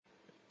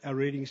Our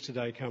readings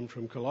today come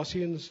from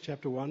Colossians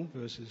chapter 1,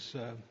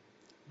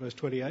 verse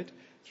 28,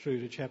 through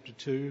to chapter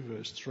 2,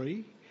 verse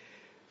 3,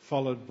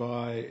 followed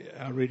by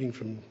our reading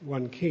from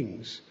 1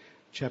 Kings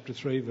chapter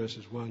 3,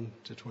 verses 1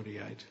 to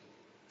 28.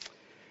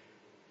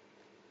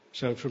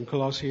 So from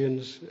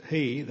Colossians,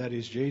 he, that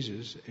is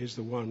Jesus, is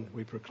the one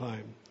we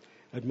proclaim,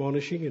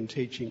 admonishing and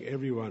teaching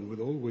everyone with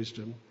all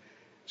wisdom,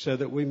 so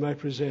that we may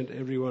present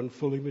everyone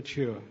fully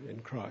mature in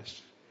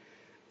Christ.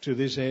 To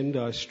this end,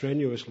 I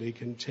strenuously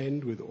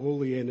contend with all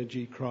the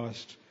energy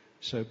Christ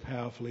so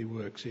powerfully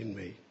works in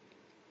me.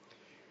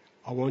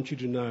 I want you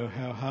to know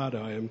how hard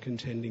I am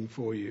contending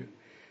for you,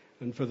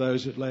 and for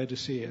those at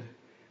Laodicea,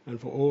 and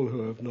for all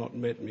who have not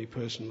met me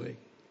personally.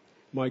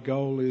 My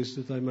goal is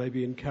that they may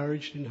be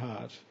encouraged in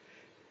heart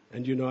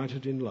and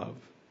united in love,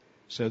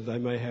 so that they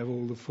may have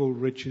all the full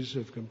riches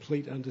of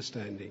complete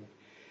understanding,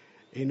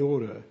 in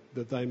order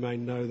that they may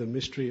know the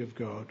mystery of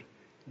God,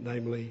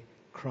 namely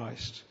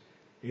Christ,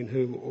 in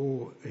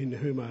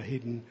whom are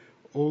hidden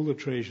all the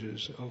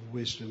treasures of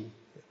wisdom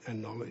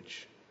and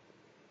knowledge.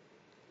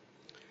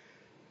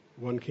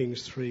 1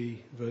 Kings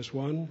 3 verse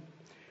 1.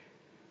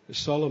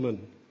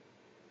 Solomon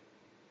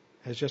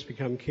has just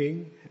become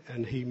king,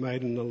 and he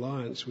made an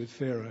alliance with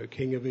Pharaoh,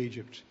 king of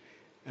Egypt,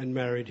 and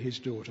married his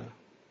daughter.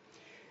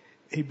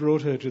 He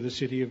brought her to the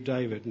city of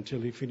David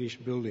until he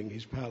finished building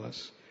his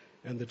palace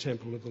and the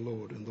temple of the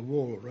Lord and the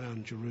wall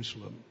around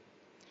Jerusalem.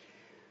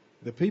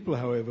 The people,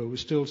 however, were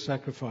still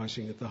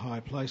sacrificing at the high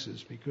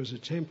places because a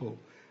temple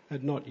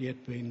had not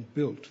yet been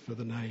built for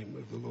the name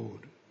of the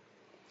Lord.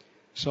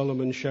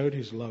 Solomon showed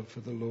his love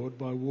for the Lord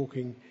by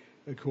walking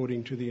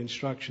according to the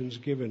instructions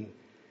given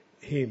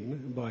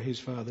him by his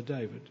father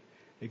David,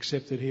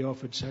 except that he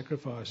offered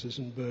sacrifices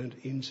and burned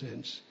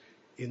incense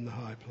in the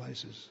high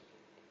places.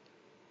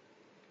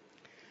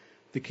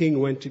 The king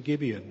went to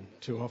Gibeon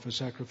to offer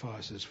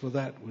sacrifices, for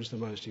that was the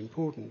most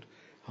important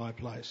high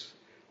place.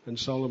 And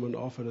Solomon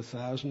offered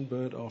 1,000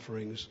 burnt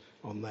offerings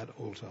on that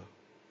altar.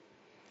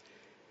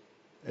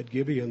 At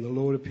Gibeon, the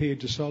Lord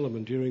appeared to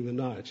Solomon during the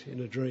night in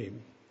a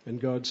dream,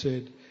 and God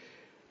said,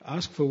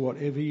 "Ask for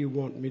whatever you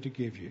want me to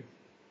give you."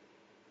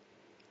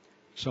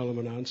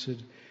 Solomon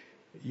answered,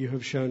 "You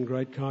have shown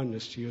great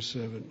kindness to your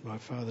servant, my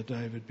father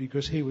David,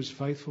 because he was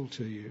faithful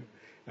to you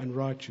and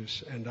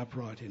righteous and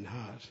upright in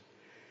heart.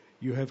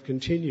 You have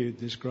continued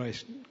this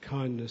great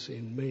kindness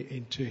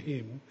to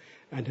him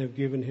and have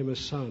given him a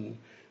son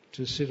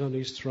to sit on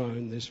his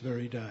throne this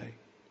very day.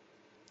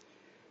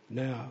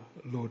 Now,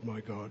 Lord my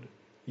God,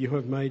 you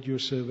have made your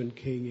servant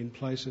king in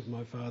place of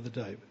my father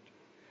David.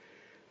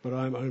 But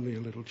I am only a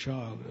little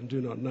child and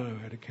do not know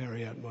how to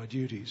carry out my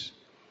duties.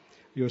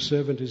 Your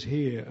servant is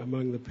here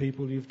among the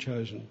people you've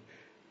chosen,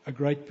 a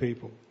great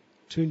people,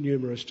 too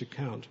numerous to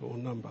count or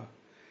number.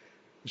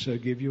 So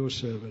give your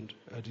servant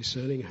a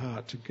discerning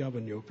heart to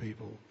govern your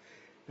people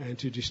and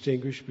to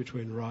distinguish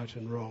between right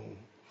and wrong.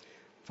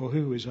 For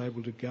who is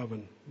able to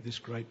govern this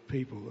great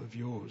people of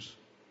yours?"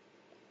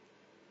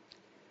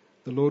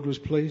 The Lord was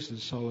pleased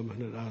that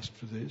Solomon had asked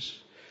for this.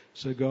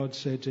 So God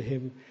said to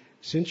him,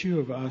 "Since you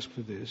have asked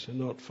for this, and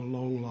not for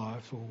long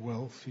life or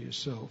wealth for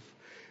yourself,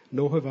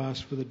 nor have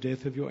asked for the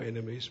death of your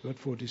enemies, but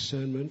for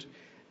discernment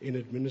in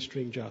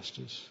administering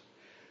justice,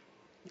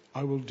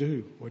 I will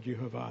do what you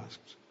have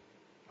asked.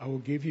 I will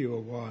give you a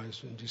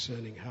wise and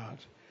discerning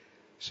heart,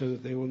 so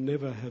that there will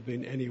never have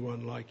been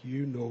anyone like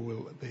you, nor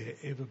will there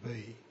ever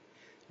be.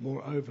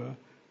 Moreover,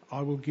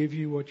 I will give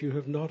you what you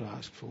have not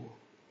asked for,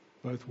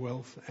 both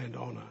wealth and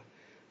honour,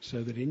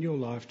 so that in your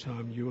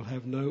lifetime you will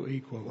have no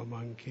equal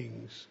among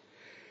kings.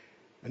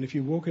 And if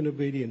you walk in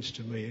obedience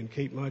to me and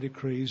keep my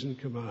decrees and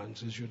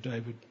commands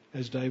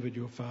as David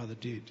your father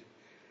did,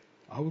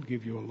 I will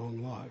give you a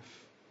long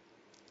life."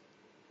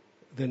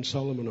 Then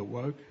Solomon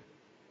awoke,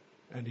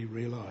 and he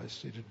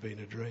realised it had been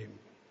a dream.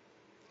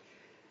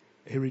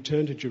 He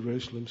returned to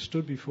Jerusalem,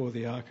 stood before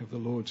the ark of the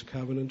Lord's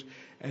covenant,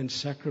 and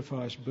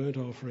sacrificed burnt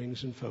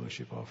offerings and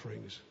fellowship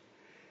offerings.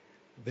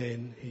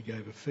 Then he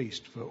gave a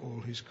feast for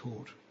all his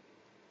court.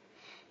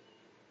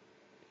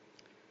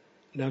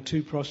 Now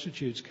 2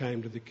 prostitutes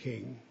came to the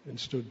king and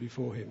stood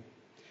before him.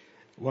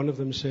 One of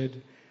them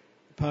said,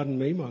 "Pardon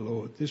me, my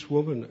lord, this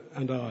woman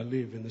and I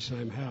live in the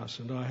same house,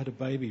 and I had a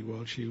baby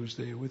while she was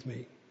there with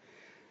me.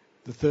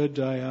 The 3rd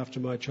day after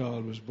my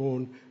child was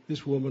born,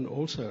 this woman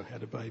also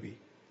had a baby.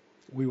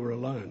 We were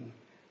alone.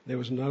 There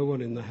was no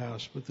one in the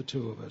house but the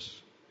 2 of us.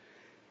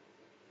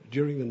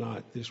 During the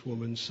night, this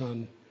woman's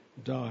son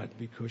died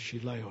because she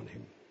lay on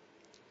him.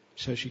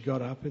 So she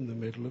got up in the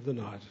middle of the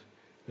night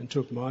and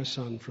took my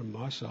son from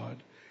my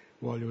side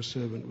while your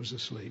servant was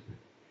asleep.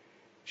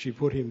 She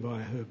put him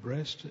by her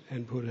breast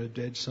and put her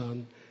dead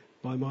son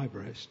by my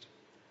breast.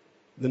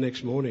 The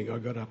next morning I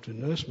got up to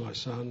nurse my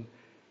son,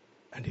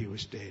 and he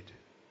was dead.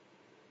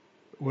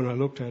 When I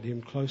looked at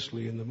him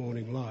closely in the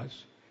morning light,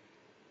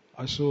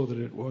 I saw that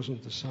it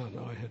wasn't the son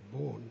I had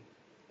born."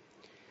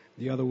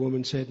 The other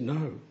woman said,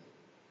 "No,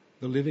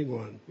 the living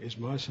one is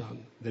my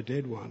son, the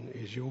dead one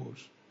is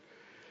yours."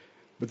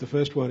 But the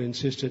first one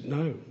insisted,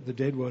 "No, the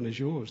dead one is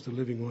yours, the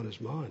living one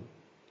is mine."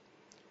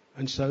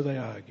 And so they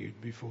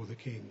argued before the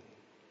king.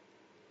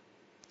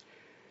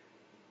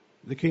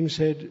 The king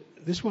said,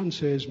 "This one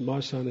says, 'My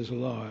son is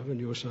alive and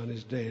your son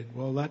is dead,'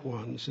 while that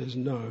one says,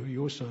 'No,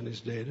 your son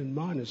is dead and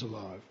mine is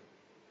alive.'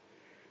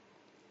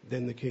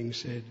 Then the king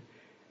said,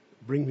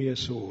 'Bring me a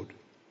sword.'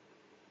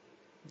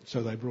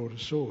 So they brought a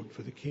sword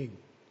for the king.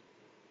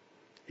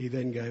 He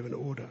then gave an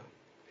order,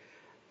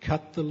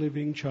 'Cut the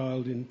living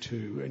child in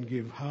two and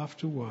give half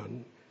to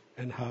one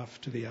and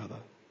half to the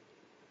other.'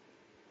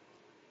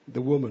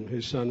 The woman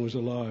whose son was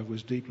alive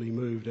was deeply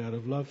moved out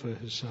of love for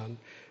her son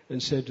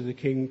and said to the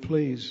king,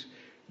 'Please,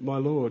 my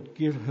lord,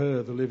 give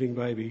her the living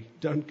baby.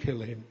 Don't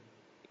kill him.'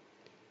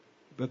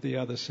 But the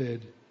other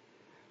said,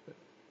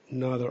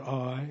 'Neither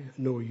I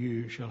nor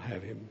you shall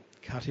have him.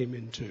 Cut him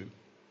in two.'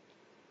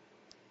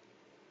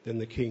 Then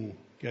the king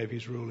gave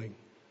his ruling,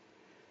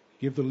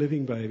 'Give the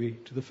living baby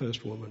to the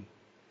first woman.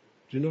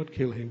 Do not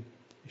kill him.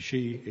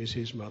 She is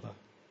his mother.'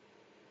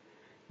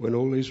 When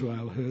all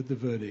Israel heard the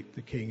verdict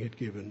the king had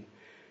given,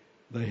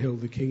 they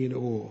held the king in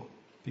awe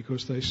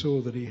because they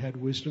saw that he had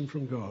wisdom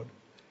from God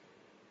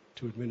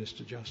to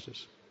administer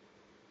justice."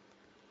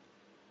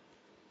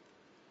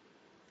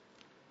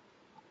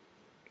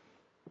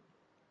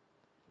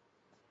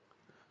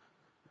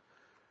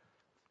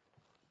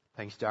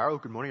 Thanks,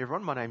 Daryl. Good morning,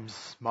 everyone. My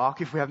name's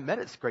Mark. If we haven't met,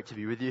 it's great to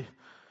be with you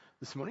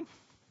this morning.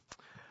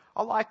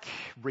 I like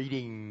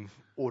reading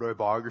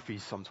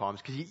autobiographies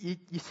sometimes because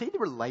you see the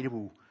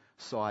relatable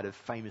side of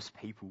famous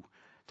people,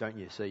 don't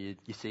you? So you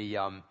see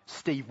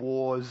Steve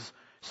Waugh's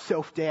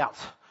self-doubt,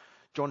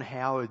 John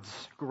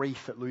Howard's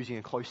grief at losing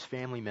a close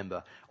family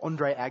member,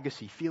 Andre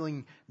Agassi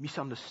feeling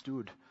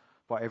misunderstood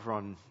by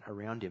everyone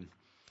around him.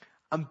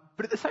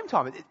 But at the same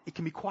time, it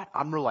can be quite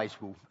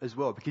unrelatable as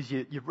well because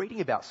you're reading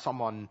about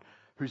someone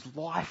whose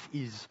life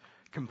is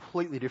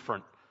completely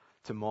different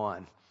to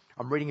mine.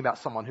 I'm reading about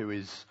someone who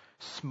is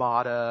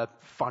smarter,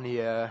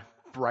 funnier,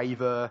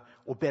 braver,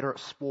 or better at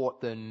sport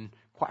than,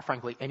 quite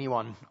frankly,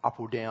 anyone up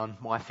or down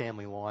my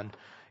family line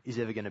is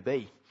ever going to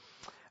be.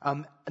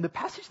 And the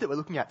passage that we're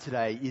looking at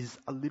today is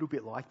a little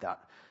bit like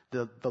that.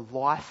 The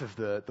life of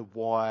the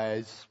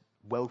wise,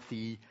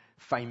 wealthy,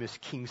 famous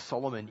King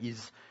Solomon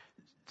is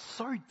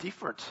so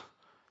different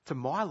to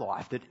my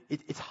life that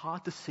it's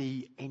hard to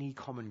see any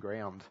common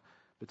ground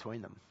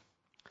between them.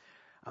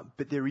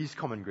 But there is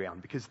common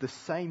ground because the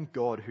same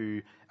God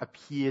who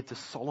appeared to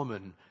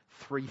Solomon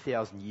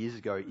 3,000 years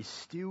ago is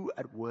still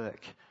at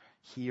work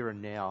here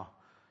and now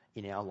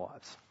in our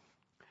lives.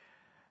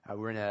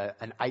 We're in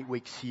an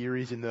 8-week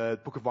series in the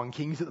Book of 1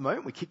 Kings at the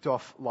moment. We kicked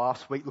off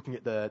last week looking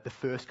at the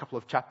first couple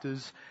of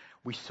chapters.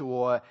 We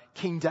saw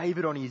King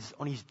David on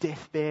his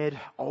deathbed,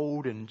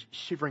 old and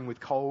shivering with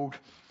cold.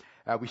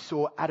 We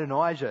saw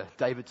Adonijah,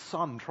 David's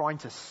son, trying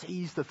to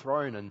seize the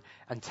throne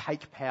and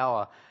take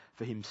power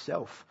for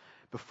himself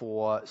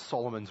before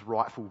Solomon's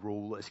rightful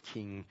rule as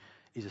king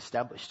is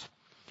established.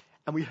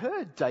 And we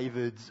heard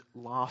David's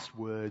last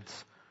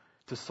words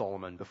to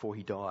Solomon before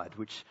he died,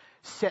 which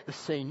set the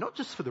scene not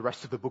just for the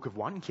rest of the book of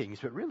 1 Kings,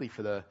 but really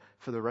for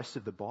the rest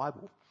of the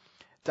Bible.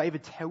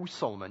 David tells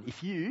Solomon,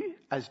 if you,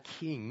 as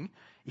king,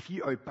 if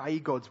you obey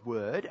God's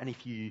word and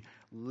if you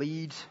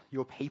lead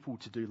your people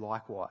to do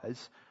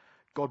likewise,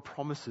 God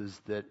promises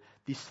that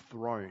this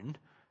throne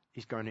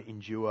is going to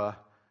endure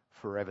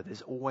forever.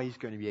 There's always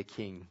going to be a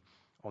king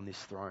on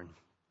this throne.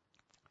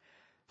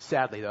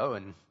 Sadly though,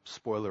 and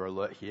spoiler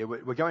alert here,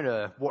 we're going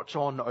to watch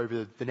on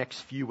over the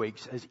next few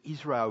weeks as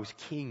Israel's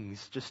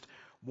kings just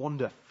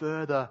wander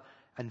further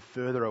and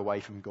further away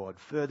from God,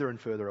 further and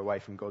further away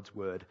from God's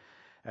word.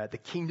 The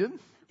kingdom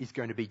is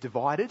going to be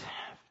divided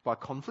by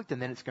conflict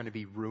and then it's going to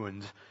be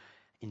ruined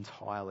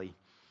entirely.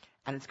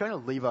 And it's going to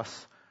leave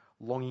us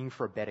longing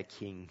for a better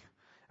king,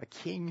 a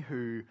king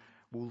who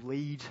will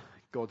lead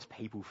God's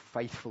people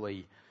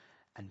faithfully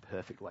and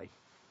perfectly.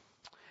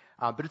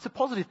 But it's a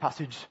positive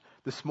passage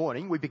this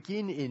morning. We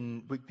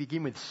begin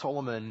with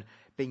Solomon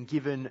being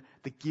given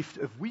the gift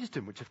of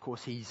wisdom, which of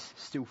course he's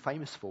still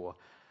famous for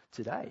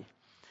today.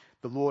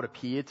 The Lord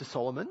appeared to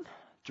Solomon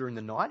during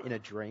the night in a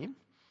dream,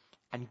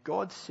 and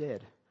God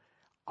said,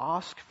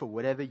 "Ask for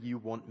whatever you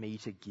want me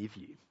to give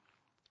you."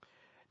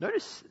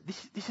 Notice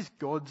this is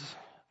God's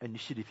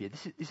initiative here.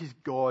 This is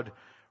God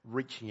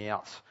reaching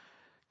out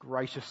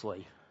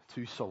graciously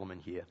to Solomon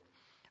here.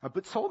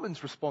 But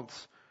Solomon's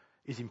response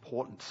is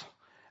important.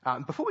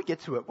 Before we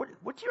get to it,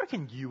 what do you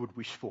reckon you would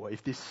wish for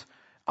if this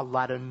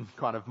Aladdin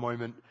kind of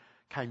moment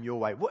came your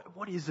way?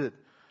 What is it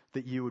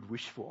that you would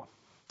wish for?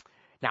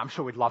 Now, I'm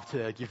sure we'd love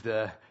to give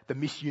the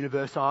Miss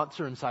Universe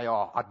answer and say,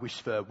 I'd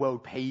wish for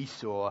world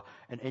peace or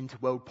an end to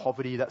world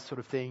poverty, that sort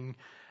of thing.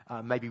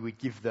 Maybe we'd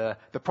give the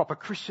proper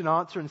Christian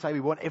answer and say we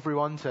want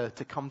everyone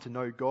to come to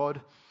know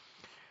God.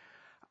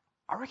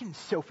 I reckon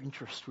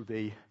self-interest would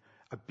be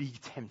a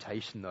big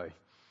temptation, though,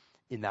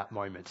 in that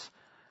moment.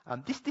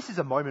 This is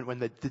a moment when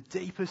the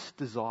deepest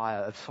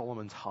desire of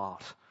Solomon's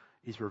heart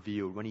is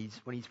revealed, when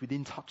he's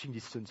within touching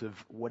distance of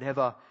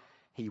whatever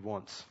he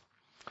wants.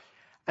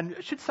 And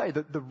I should say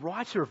that the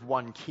writer of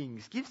 1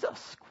 Kings gives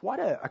us quite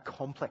a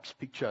complex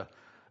picture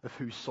of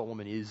who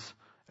Solomon is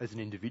as an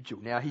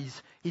individual. Now,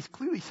 he's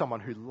clearly someone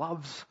who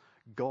loves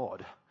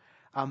God,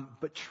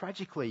 but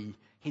tragically,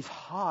 his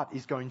heart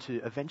is going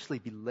to eventually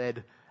be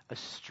led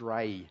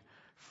astray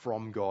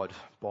from God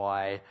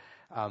by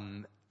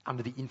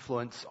under the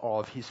influence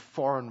of his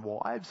foreign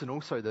wives and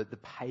also the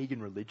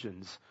pagan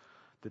religions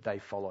that they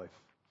follow.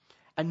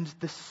 And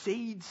the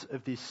seeds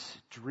of this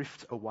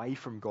drift away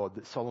from God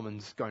that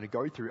Solomon's going to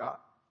go through,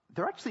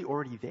 they're actually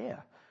already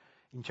there.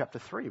 In chapter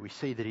 3, we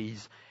see that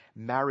he's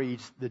married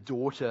the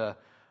daughter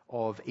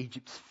of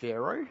Egypt's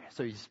Pharaoh,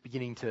 so he's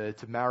beginning to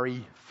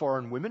marry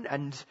foreign women,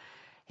 and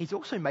he's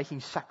also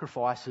making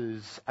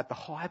sacrifices at the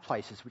high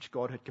places which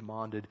God had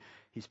commanded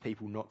his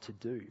people not to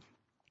do.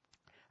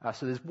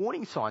 So there's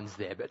warning signs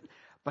there,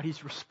 but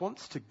his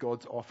response to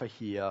God's offer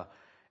here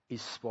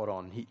is spot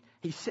on.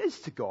 He says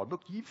to God,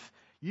 look,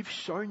 you've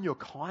shown your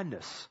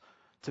kindness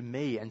to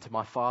me and to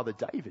my father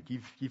David.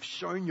 You've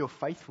shown your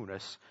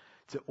faithfulness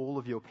to all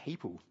of your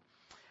people.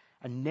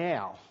 And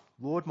now,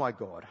 Lord my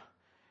God,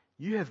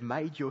 you have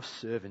made your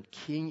servant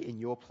king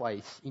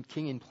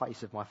in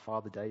place of my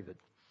father David.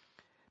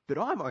 But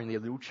I'm only a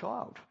little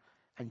child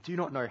and do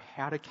not know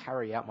how to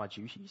carry out my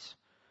duties.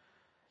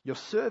 Your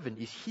servant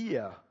is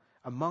here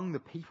among the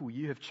people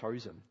you have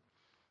chosen,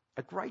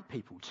 a great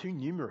people, too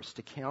numerous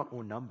to count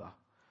or number.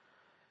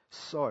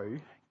 So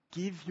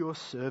give your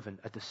servant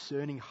a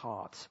discerning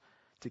heart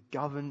to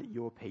govern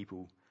your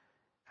people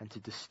and to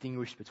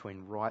distinguish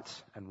between right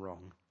and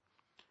wrong.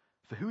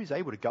 For who is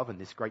able to govern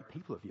this great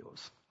people of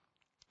yours?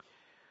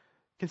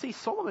 You can see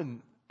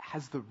Solomon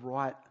has the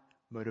right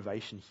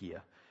motivation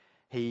here.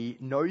 He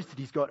knows that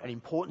he's got an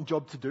important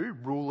job to do,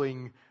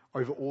 ruling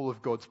over all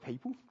of God's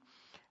people.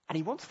 And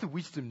he wants the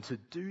wisdom to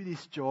do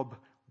this job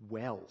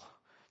well,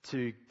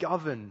 to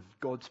govern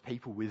God's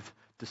people with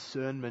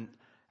discernment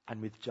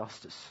and with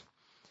justice.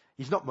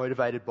 He's not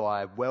motivated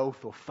by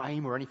wealth or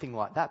fame or anything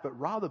like that, but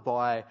rather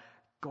by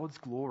God's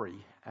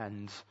glory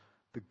and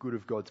the good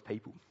of God's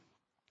people.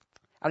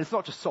 And it's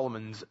not just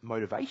Solomon's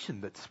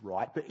motivation that's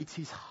right, but it's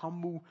his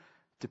humble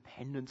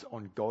dependence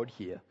on God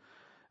here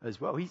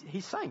as well.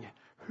 He's saying,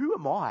 who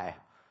am I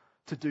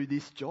to do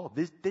this job?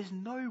 There's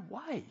no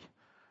way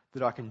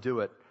that I can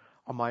do it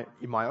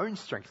in my own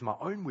strength, my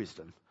own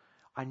wisdom.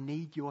 I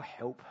need your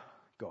help,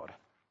 God.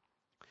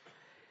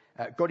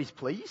 God is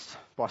pleased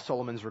by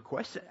Solomon's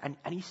request,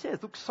 and he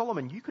says, look,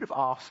 Solomon, you could have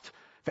asked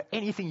for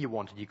anything you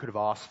wanted. You could have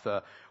asked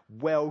for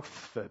wealth,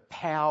 for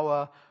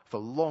power, for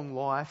long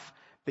life,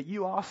 but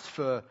you asked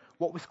for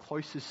what was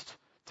closest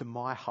to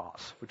my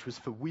heart, which was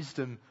for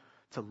wisdom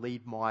to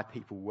lead my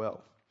people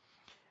well.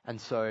 And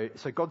so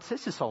God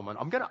says to Solomon,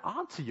 I'm going to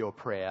answer your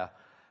prayer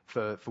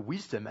for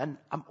wisdom, and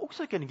I'm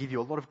also going to give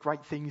you a lot of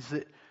great things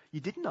that you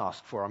didn't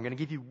ask for. I'm going to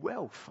give you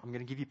wealth. I'm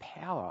going to give you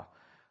power.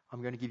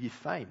 I'm going to give you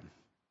fame.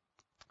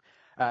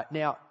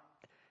 Now,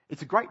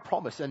 it's a great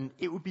promise, and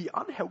it would be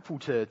unhelpful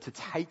to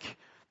take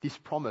this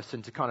promise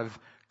and to kind of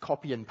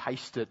copy and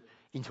paste it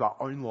into our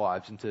own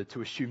lives and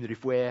to assume that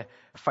if we're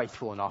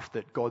faithful enough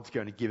that God's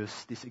going to give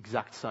us this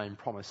exact same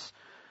promise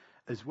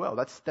as well.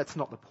 That's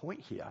not the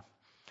point here.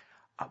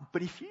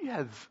 But if you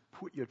have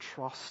put your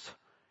trust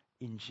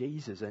in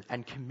Jesus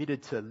and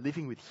committed to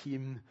living with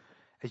him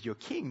as your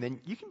king, then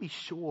you can be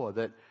sure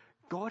that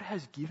God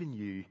has given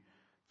you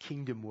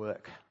kingdom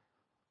work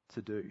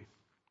to do.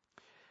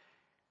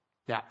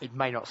 Now, it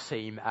may not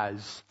seem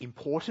as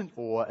important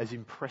or as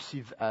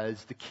impressive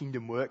as the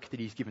kingdom work that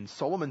he's given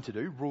Solomon to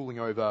do, ruling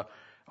over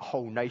a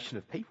whole nation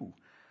of people.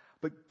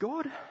 But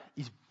God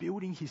is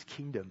building his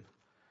kingdom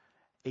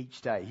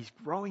each day. He's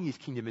growing his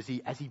kingdom as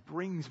he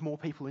brings more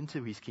people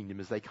into his kingdom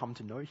as they come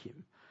to know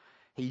him.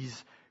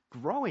 He's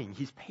growing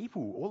his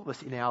people, all of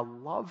us, in our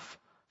love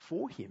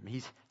for him.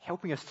 He's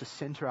helping us to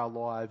center our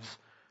lives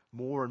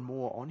more and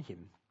more on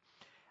him.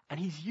 And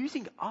he's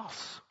using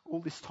us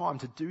all this time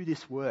to do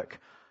this work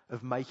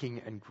of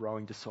making and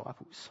growing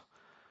disciples.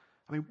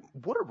 I mean,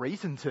 what a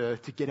reason to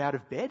get out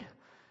of bed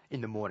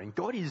in the morning.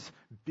 God is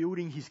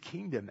building his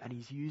kingdom and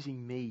he's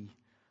using me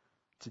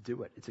to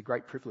do it. It's a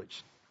great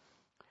privilege.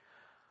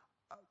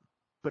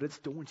 But it's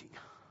daunting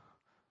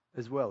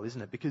as well,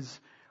 isn't it? Because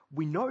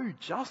we know,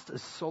 just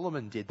as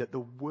Solomon did, that the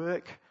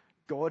work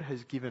God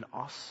has given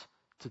us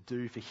to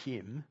do for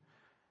him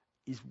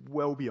is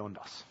well beyond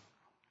us.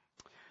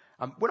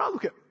 When I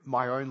look at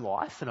my own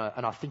life and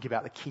I think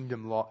about the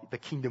kingdom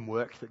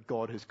work that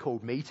God has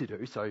called me to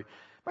do, so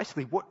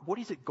basically what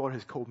is it God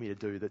has called me to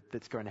do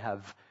that's going to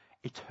have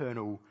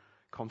eternal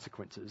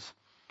consequences?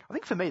 I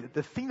think for me,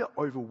 the thing that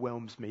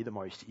overwhelms me the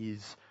most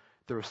is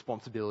the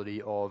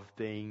responsibility of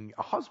being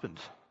a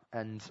husband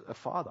and a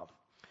father.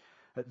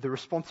 The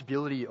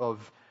responsibility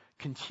of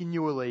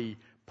continually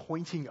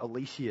pointing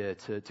Alicia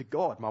to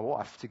God, my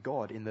wife, to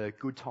God in the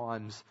good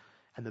times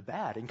and the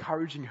bad,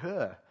 encouraging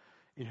her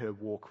in her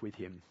walk with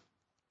him.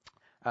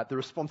 The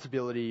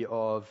responsibility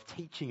of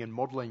teaching and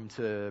modelling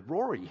to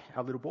Rory,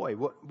 our little boy,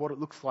 what it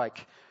looks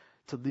like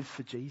to live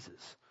for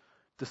Jesus,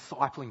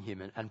 discipling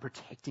him and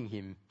protecting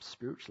him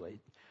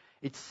spiritually.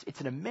 It's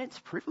an immense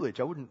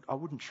privilege. I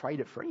wouldn't trade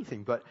it for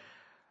anything, but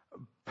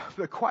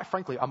But quite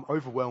frankly, I'm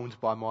overwhelmed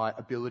by my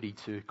ability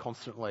to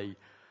constantly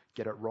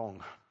get it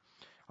wrong.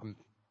 I'm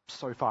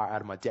so far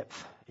out of my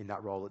depth in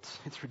that role,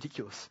 it's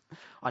ridiculous.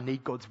 I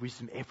need God's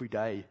wisdom every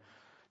day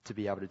to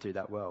be able to do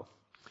that well.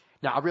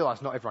 Now, I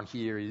realise not everyone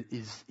here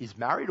is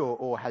married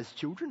or has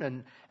children,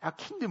 and our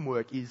kingdom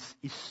work is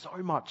so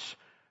much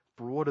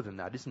broader than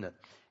that, isn't it?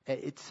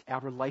 It's our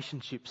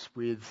relationships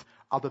with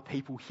other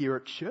people here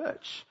at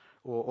church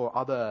or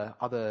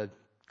other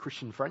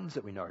Christian friends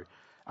that we know.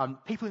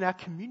 People in our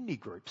community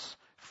groups,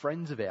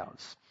 friends of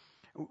ours.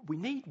 We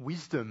need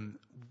wisdom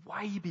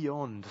way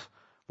beyond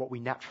what we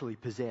naturally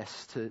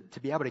possess to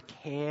be able to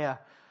care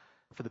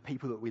for the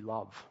people that we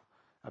love,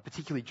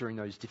 particularly during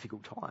those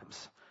difficult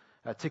times,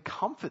 to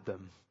comfort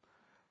them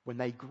when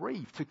they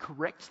grieve, to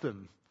correct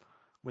them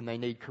when they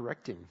need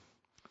correcting,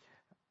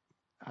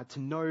 to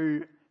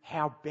know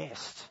how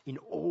best in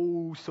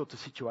all sorts of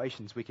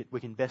situations we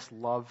can best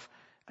love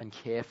and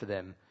care for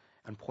them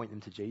and point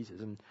them to Jesus.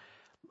 And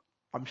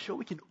I'm sure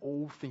we can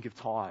all think of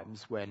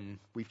times when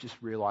we've just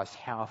realised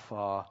how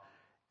far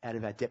out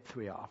of our depth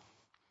we are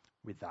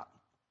with that.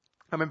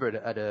 I remember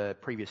at a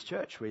previous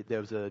church where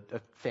there was a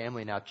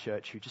family in our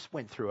church who just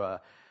went through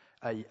a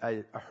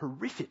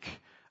horrific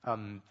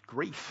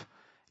grief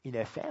in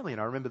their family, and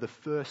I remember the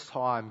first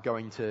time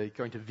going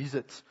to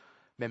visit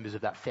members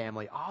of that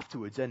family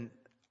afterwards, and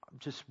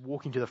just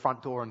walking to the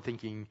front door and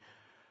thinking,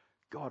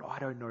 God, I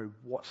don't know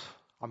what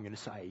I'm going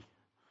to say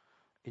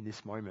in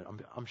this moment.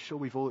 I'm sure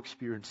we've all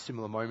experienced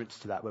similar moments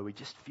to that where we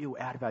just feel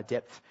out of our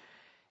depth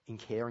in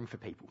caring for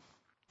people.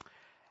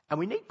 And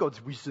we need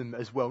God's wisdom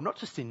as well, not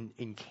just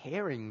in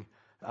caring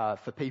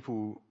for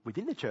people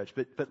within the church,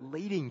 but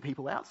leading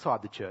people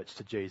outside the church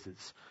to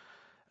Jesus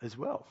as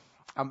well.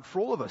 For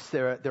all of us,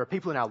 there are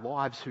people in our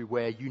lives who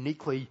we're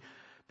uniquely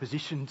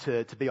positioned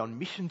to be on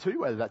mission to,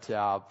 whether that's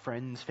our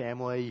friends,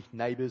 family,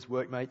 neighbours,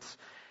 workmates.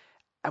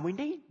 And we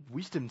need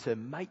wisdom to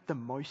make the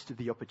most of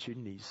the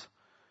opportunities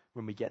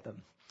when we get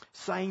them.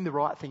 Saying the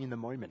right thing in the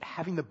moment,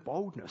 having the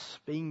boldness,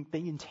 being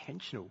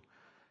intentional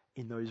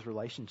in those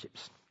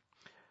relationships.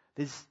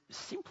 There's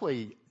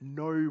simply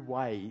no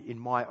way in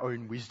my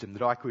own wisdom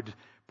that I could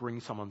bring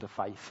someone to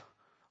faith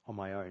on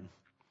my own.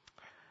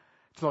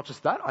 It's not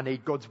just that. I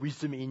need God's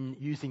wisdom in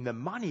using the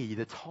money,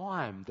 the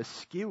time, the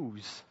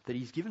skills that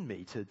He's given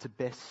me to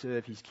best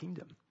serve His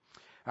kingdom.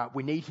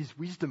 We need His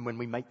wisdom when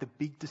we make the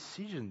big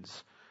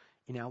decisions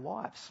in our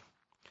lives.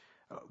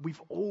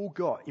 We've all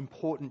got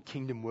important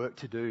kingdom work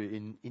to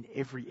do in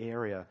every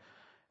area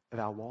of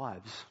our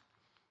lives,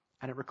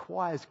 and it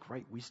requires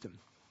great wisdom,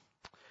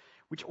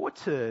 which ought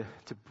to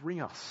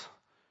bring us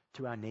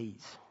to our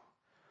knees,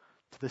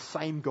 to the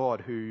same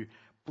God who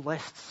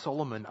blessed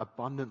Solomon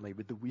abundantly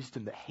with the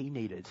wisdom that he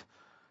needed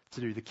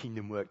to do the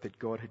kingdom work that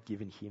God had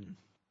given him.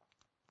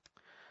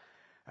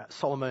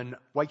 Solomon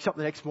wakes up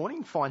the next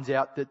morning, finds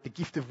out that the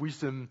gift of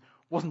wisdom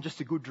wasn't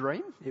just a good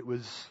dream, it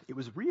was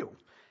real.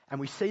 And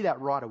we see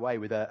that right away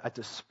with a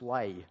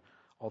display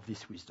of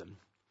this wisdom.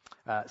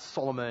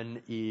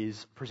 Solomon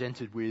is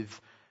presented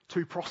with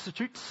 2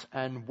 prostitutes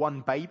and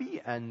 1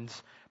 baby, and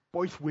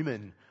both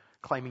women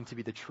claiming to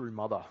be the true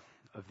mother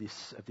of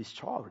this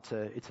child.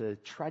 It's a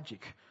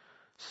tragic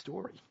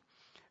story.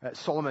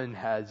 Solomon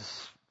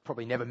has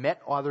probably never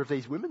met either of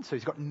these women, so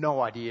he's got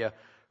no idea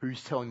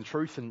who's telling the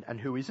truth and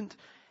who isn't.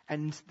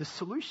 And the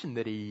solution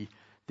that he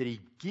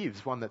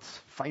gives, one that's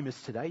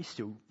famous today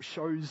still,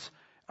 shows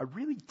a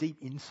really deep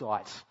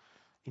insight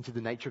into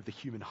the nature of the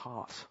human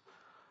heart,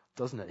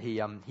 doesn't it?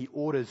 He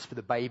orders for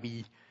the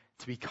baby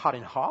to be cut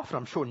in half, and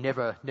I'm sure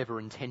never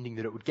intending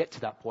that it would get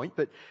to that point,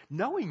 but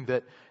knowing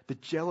that the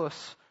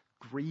jealous,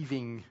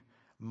 grieving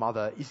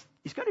mother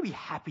is going to be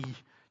happy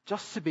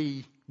just to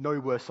be no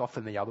worse off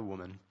than the other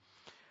woman.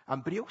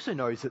 But he also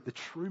knows that the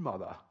true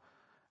mother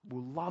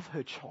will love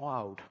her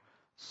child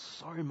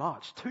so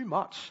much, too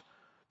much,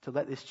 to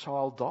let this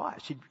child die.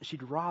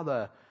 She'd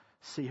rather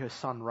see her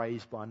son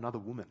raised by another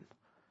woman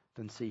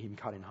than see him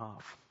cut in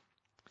half.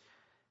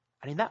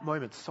 And in that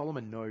moment,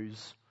 Solomon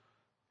knows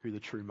who the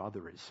true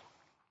mother is.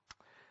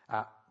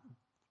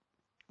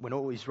 When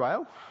all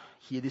Israel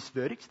hear this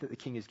verdict that the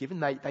king has given,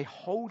 they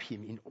hold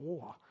him in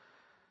awe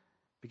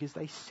because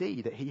they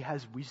see that he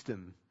has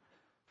wisdom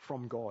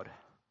from God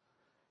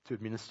to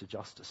administer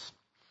justice.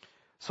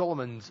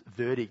 Solomon's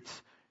verdict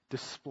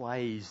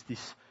displays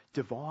this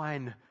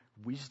divine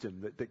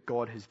wisdom that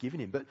God has given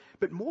him.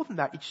 But more than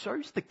that, it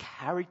shows the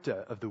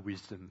character of the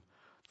wisdom,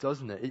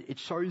 doesn't it? It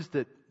shows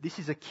that this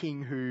is a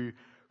king who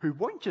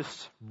won't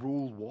just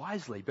rule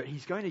wisely, but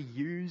he's going to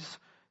use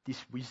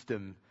this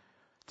wisdom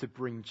to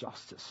bring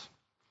justice.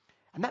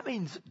 And that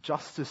means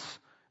justice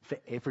for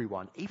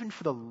everyone, even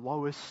for the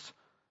lowest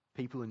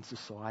people in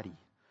society,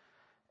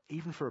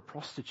 even for a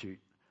prostitute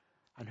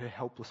and her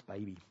helpless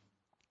baby.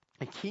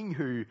 A king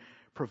who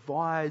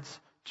provides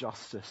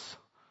justice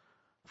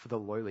for the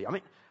lowly. I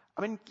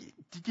mean,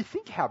 did you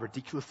think how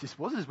ridiculous this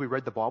was as we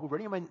read the Bible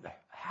reading? I mean,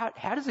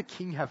 how does a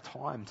king have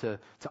time to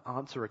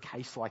answer a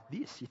case like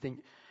this? You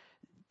think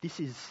this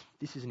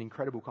is an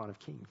incredible kind of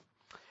king.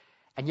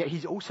 And yet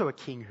he's also a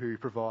king who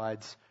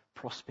provides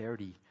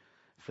prosperity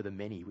for the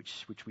many,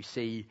 which we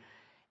see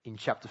in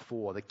chapter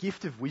 4. The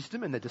gift of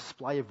wisdom and the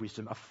display of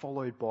wisdom are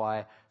followed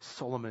by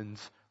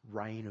Solomon's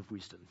reign of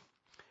wisdom.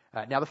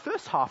 Now, the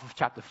first half of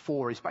chapter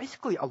 4 is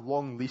basically a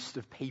long list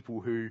of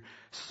people who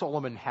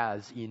Solomon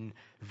has in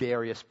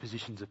various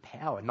positions of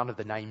power. None of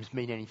the names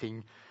mean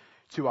anything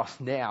to us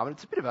now, and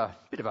it's a bit of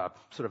a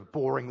sort of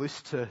boring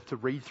list to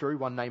read through,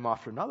 one name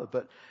after another.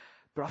 But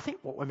I think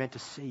what we're meant to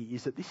see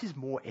is that this is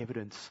more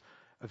evidence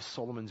of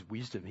Solomon's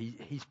wisdom.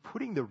 He's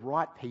putting the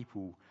right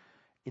people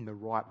in the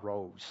right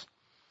roles,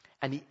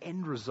 and the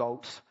end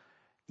result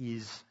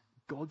is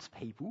God's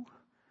people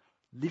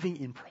living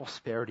in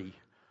prosperity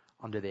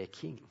under their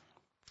king.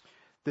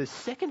 The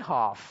second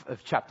half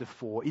of chapter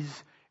 4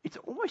 it's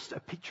almost a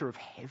picture of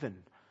heaven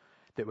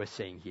that we're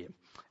seeing here.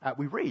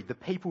 We read the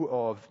people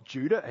of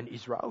Judah and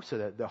Israel,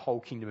 so the whole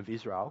kingdom of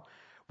Israel,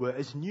 were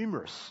as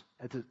numerous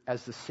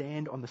as the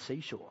sand on the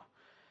seashore.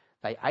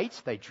 They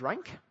ate, they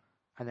drank,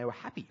 and they were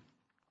happy.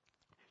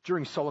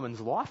 During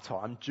Solomon's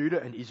lifetime,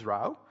 Judah and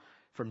Israel,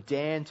 from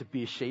Dan to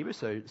Beersheba,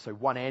 so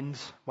one end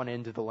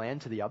of the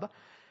land to the other,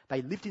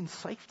 they lived in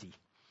safety,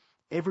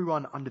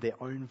 everyone under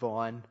their own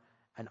vine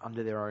and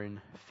under their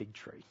own fig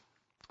tree.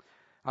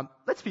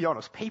 Let's be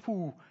honest,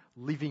 people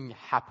living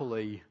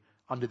happily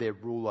under their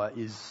ruler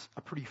is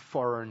a pretty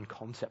foreign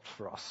concept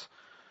for us,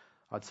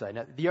 I'd say.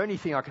 Now, the only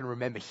thing I can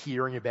remember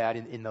hearing about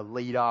in the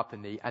lead up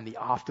and the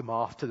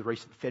aftermath to the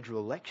recent federal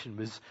election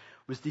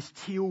was this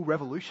teal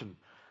revolution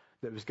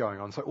that was going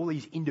on. So all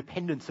these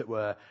independents that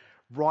were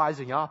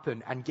rising up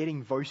and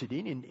getting voted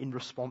in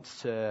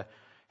response to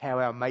how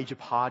our major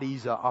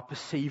parties are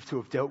perceived to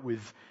have dealt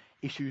with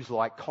issues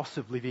like cost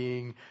of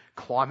living,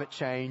 climate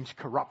change,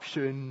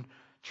 corruption,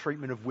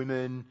 treatment of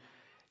women,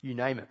 you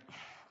name it.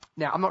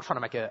 Now, I'm not trying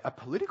to make a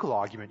political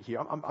argument here.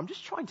 I'm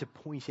just trying to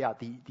point out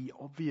the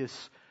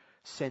obvious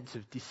sense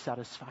of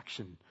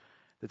dissatisfaction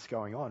that's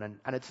going on.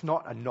 And it's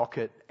not a knock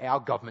at our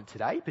government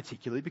today,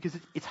 particularly, because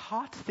it's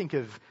hard to think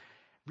of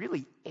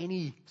really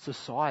any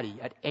society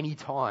at any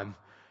time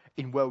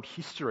in world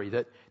history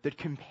that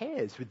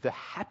compares with the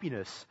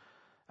happiness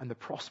and the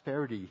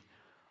prosperity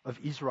of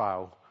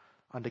Israel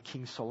under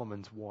King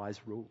Solomon's wise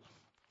rule.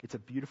 It's a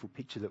beautiful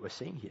picture that we're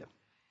seeing here.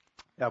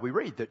 Now, we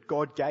read that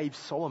God gave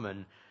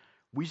Solomon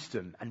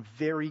wisdom and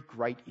very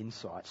great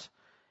insight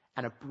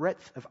and a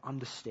breadth of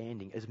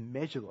understanding as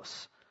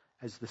measureless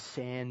as the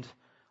sand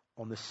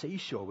on the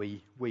seashore.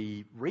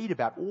 We read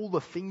about all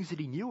the things that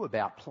he knew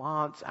about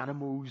plants,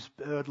 animals,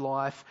 bird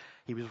life.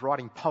 He was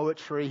writing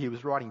poetry. He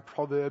was writing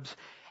proverbs.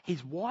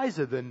 He's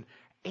wiser than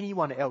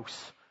anyone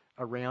else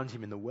around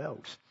him in the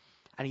world.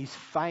 And his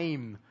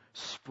fame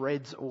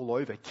spreads all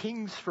over.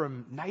 Kings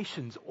from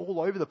nations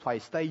all over the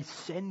place, they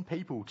send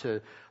people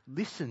to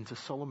listen to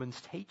Solomon's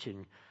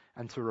teaching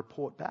and to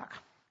report back.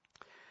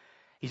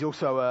 He's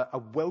also a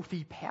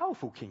wealthy,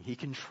 powerful king. He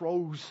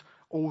controls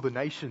all the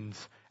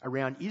nations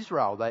around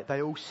Israel.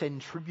 They all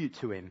send tribute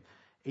to him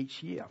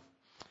each year.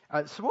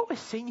 So what we're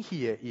seeing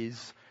here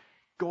is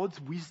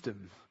God's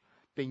wisdom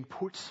being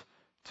put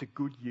to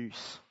good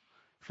use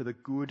for the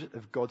good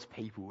of God's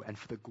people and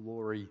for the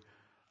glory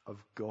of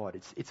God.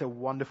 It's a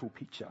wonderful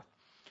picture.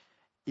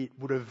 It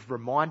would have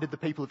reminded the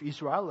people of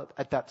Israel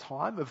at that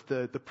time of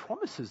the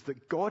promises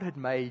that God had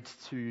made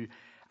to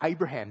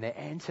Abraham, their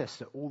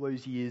ancestor, all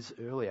those years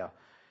earlier,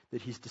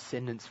 that his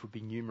descendants would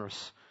be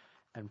numerous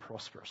and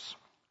prosperous.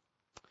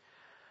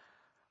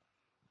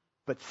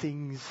 But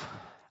things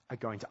are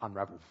going to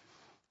unravel.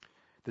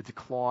 The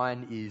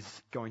decline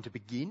is going to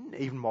begin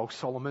even while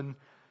Solomon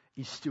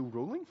is still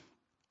ruling.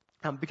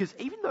 Because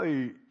even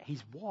though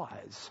he's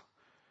wise,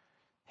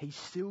 he's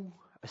still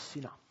a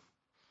sinner.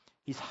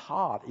 His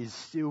heart is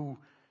still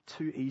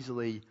too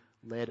easily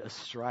led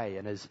astray.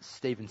 And as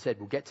Stephen said,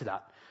 we'll get to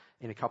that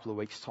in a couple of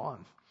weeks'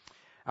 time.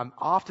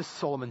 After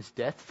Solomon's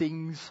death,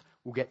 things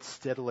will get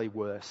steadily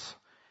worse.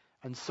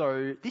 And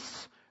so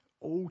this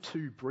all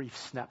too brief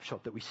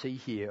snapshot that we see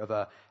here of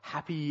a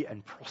happy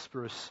and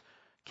prosperous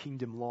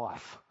kingdom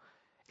life,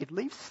 it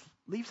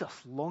leaves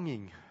us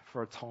longing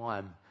for a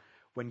time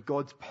when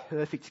God's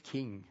perfect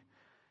king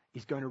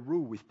is going to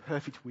rule with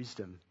perfect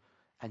wisdom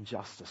and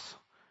justice,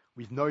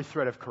 with no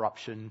threat of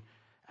corruption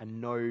and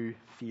no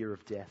fear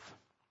of death.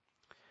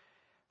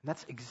 And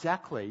that's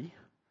exactly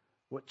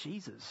what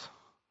Jesus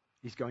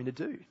is going to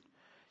do.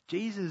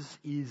 Jesus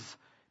is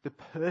the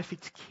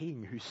perfect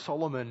king who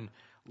Solomon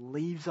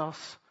leaves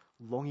us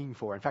longing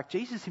for. In fact,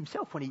 Jesus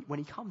himself, when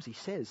he comes, he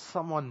says,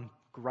 someone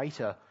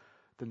greater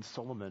than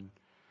Solomon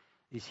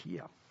is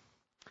here.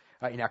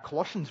 In our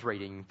Colossians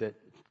reading that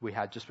we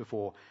had just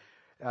before,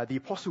 the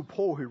Apostle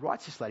Paul, who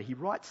writes this letter, he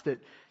writes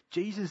that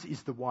Jesus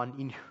is the one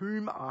in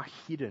whom are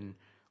hidden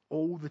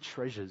all the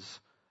treasures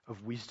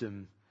of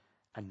wisdom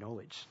and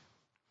knowledge.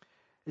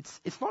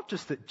 It's not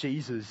just that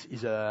Jesus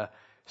is a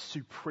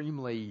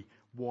supremely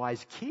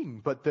wise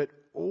king, but that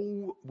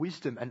all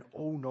wisdom and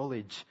all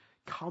knowledge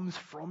comes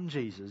from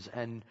Jesus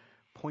and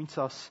points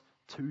us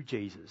to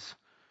Jesus.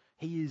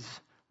 He is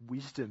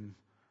wisdom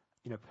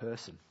in a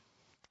person.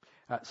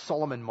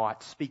 Solomon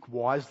might speak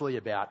wisely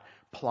about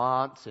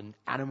plants and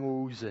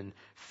animals and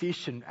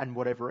fish and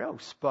whatever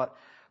else, but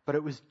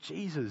it was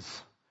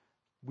Jesus'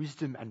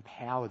 wisdom and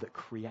power that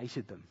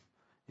created them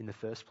in the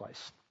first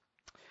place.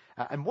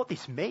 And what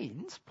this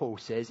means, Paul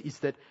says, is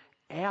that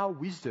our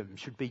wisdom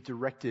should be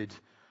directed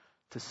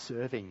to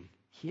serving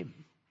him.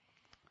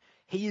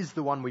 He is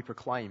the one we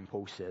proclaim,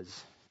 Paul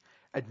says,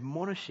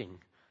 admonishing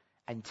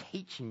and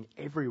teaching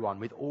everyone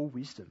with all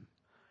wisdom,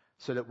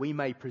 so that we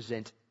may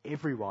present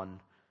everyone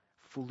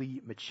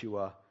fully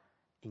mature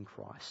in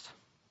Christ.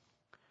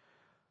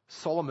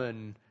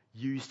 Solomon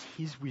used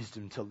his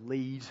wisdom to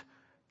lead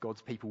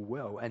God's people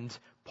well, and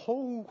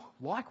Paul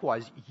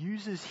likewise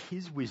uses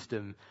his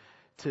wisdom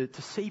to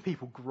see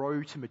people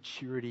grow to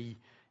maturity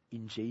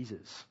in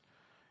Jesus.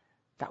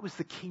 That was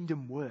the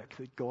kingdom work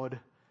that God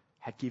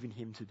had given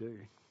him to do.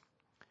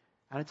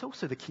 And it's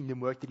also the kingdom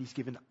work that he's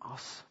given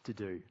us to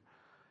do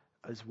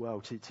as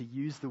well, to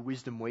use the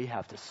wisdom we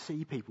have to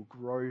see people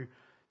grow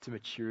to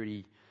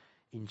maturity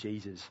in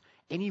Jesus.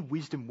 Any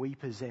wisdom we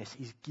possess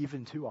is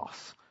given to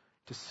us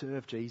to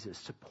serve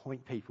Jesus, to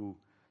point people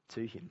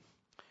to him.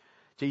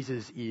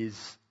 Jesus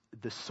is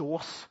the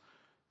source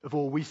of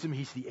all wisdom.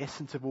 He's the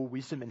essence of all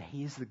wisdom, and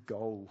he is the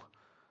goal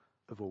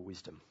of all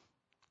wisdom.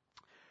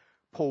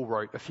 Paul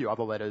wrote a few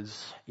other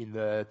letters in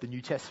the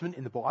New Testament,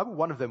 in the Bible,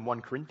 one of them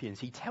 1 Corinthians.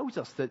 He tells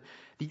us that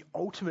the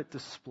ultimate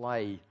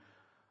display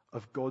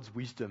of God's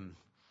wisdom,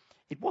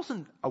 it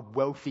wasn't a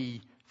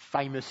wealthy,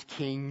 famous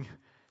king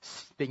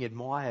being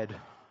admired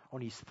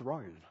on his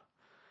throne.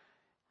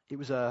 It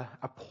was a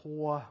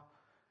poor,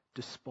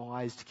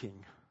 despised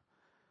king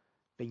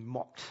being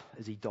mocked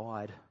as he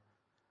died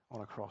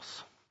on a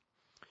cross.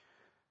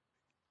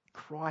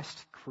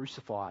 Christ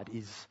crucified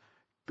is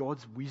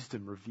God's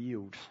wisdom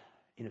revealed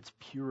in its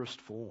purest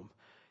form.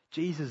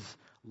 Jesus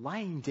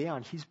laying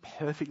down his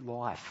perfect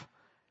life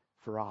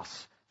for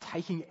us,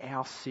 taking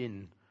our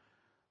sin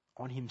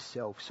on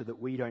himself so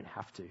that we don't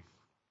have to.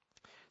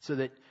 So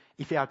that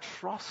if our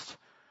trust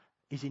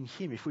is in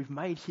him, if we've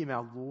made him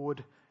our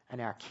Lord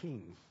and our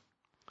King,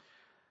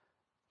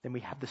 then we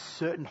have the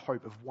certain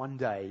hope of one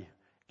day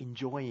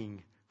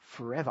enjoying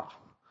forever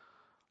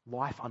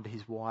life under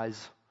his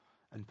wise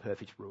and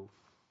perfect rule.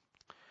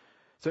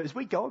 So as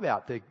we go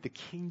about the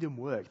kingdom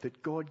work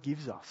that God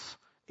gives us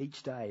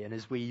each day, and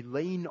as we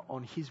lean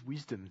on his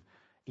wisdom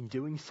in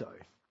doing so,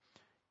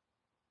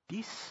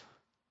 this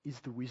is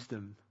the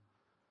wisdom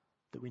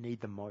that we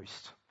need the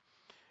most.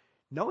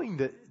 Knowing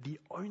that the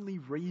only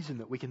reason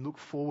that we can look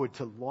forward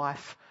to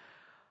life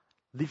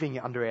living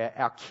under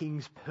our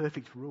King's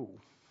perfect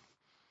rule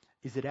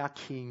is that our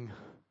King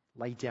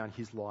laid down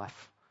his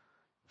life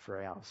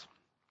for ours.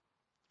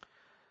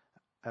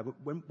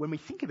 When we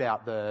think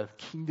about the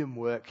kingdom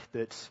work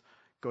that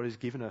God has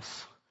given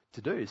us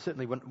to do,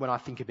 certainly when I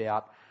think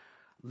about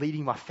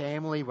leading my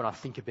family, when I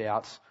think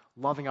about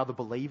loving other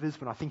believers,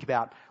 when I think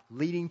about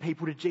leading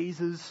people to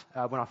Jesus,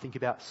 when I think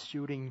about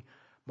stewarding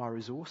my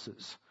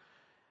resources,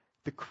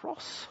 the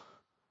cross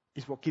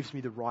is what gives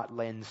me the right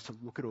lens to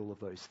look at all of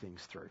those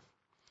things through.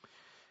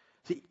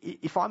 See,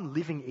 if I'm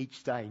living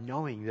each day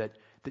knowing that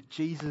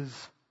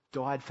Jesus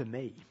died for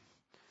me,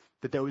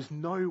 that there was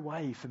no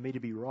way for me to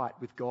be right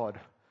with God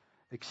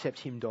except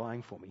him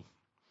dying for me,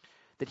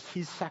 that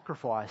his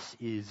sacrifice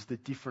is the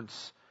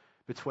difference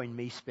between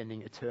me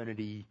spending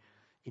eternity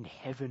in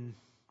heaven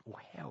or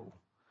hell,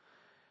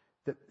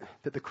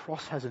 that the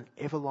cross has an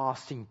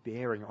everlasting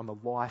bearing on the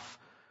life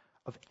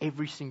of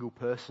every single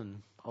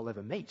person I'll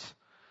ever meet.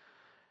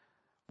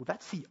 Well,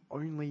 that's the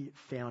only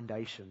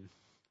foundation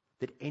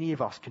that any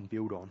of us can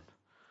build on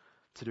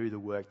to do the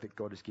work that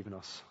God has given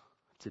us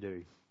to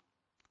do.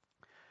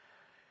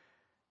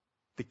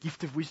 The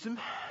gift of wisdom,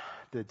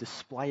 the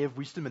display of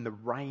wisdom, and the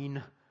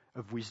reign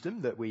of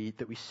wisdom that we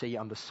see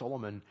under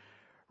Solomon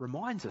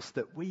reminds us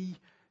that we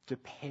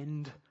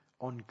depend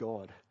on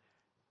God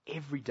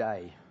every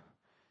day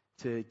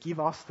to give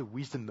us the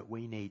wisdom that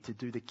we need to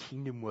do the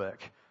kingdom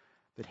work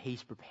that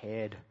he's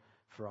prepared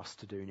for us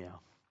to do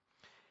now.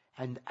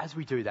 And as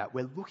we do that,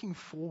 we're looking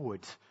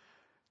forward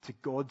to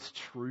God's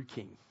true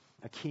king,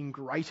 a king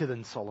greater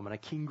than Solomon, a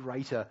king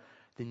greater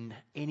than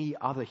any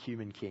other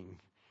human king,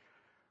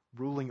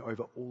 ruling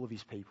over all of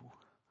his people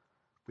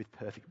with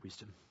perfect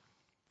wisdom.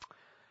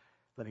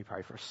 Let me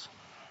pray for us.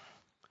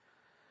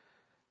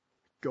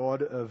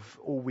 God of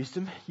all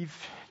wisdom,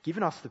 you've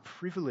given us the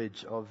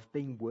privilege of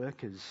being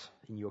workers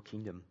in your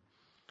kingdom.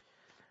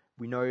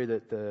 We know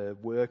that the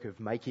work of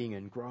making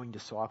and growing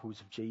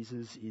disciples of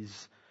Jesus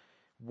is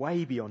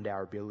way beyond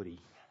our ability.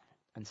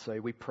 And so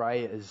we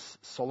pray, as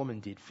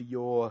Solomon did, for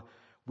your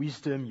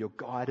wisdom, your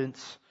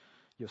guidance,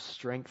 your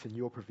strength and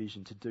your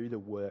provision to do the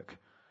work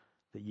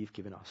that you've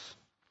given us.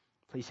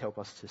 Please help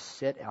us to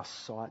set our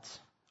sights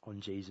on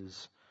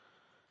Jesus,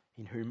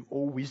 in whom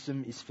all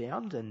wisdom is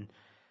found and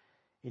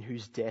in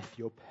whose death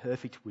your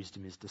perfect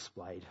wisdom is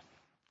displayed.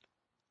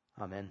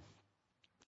 Amen.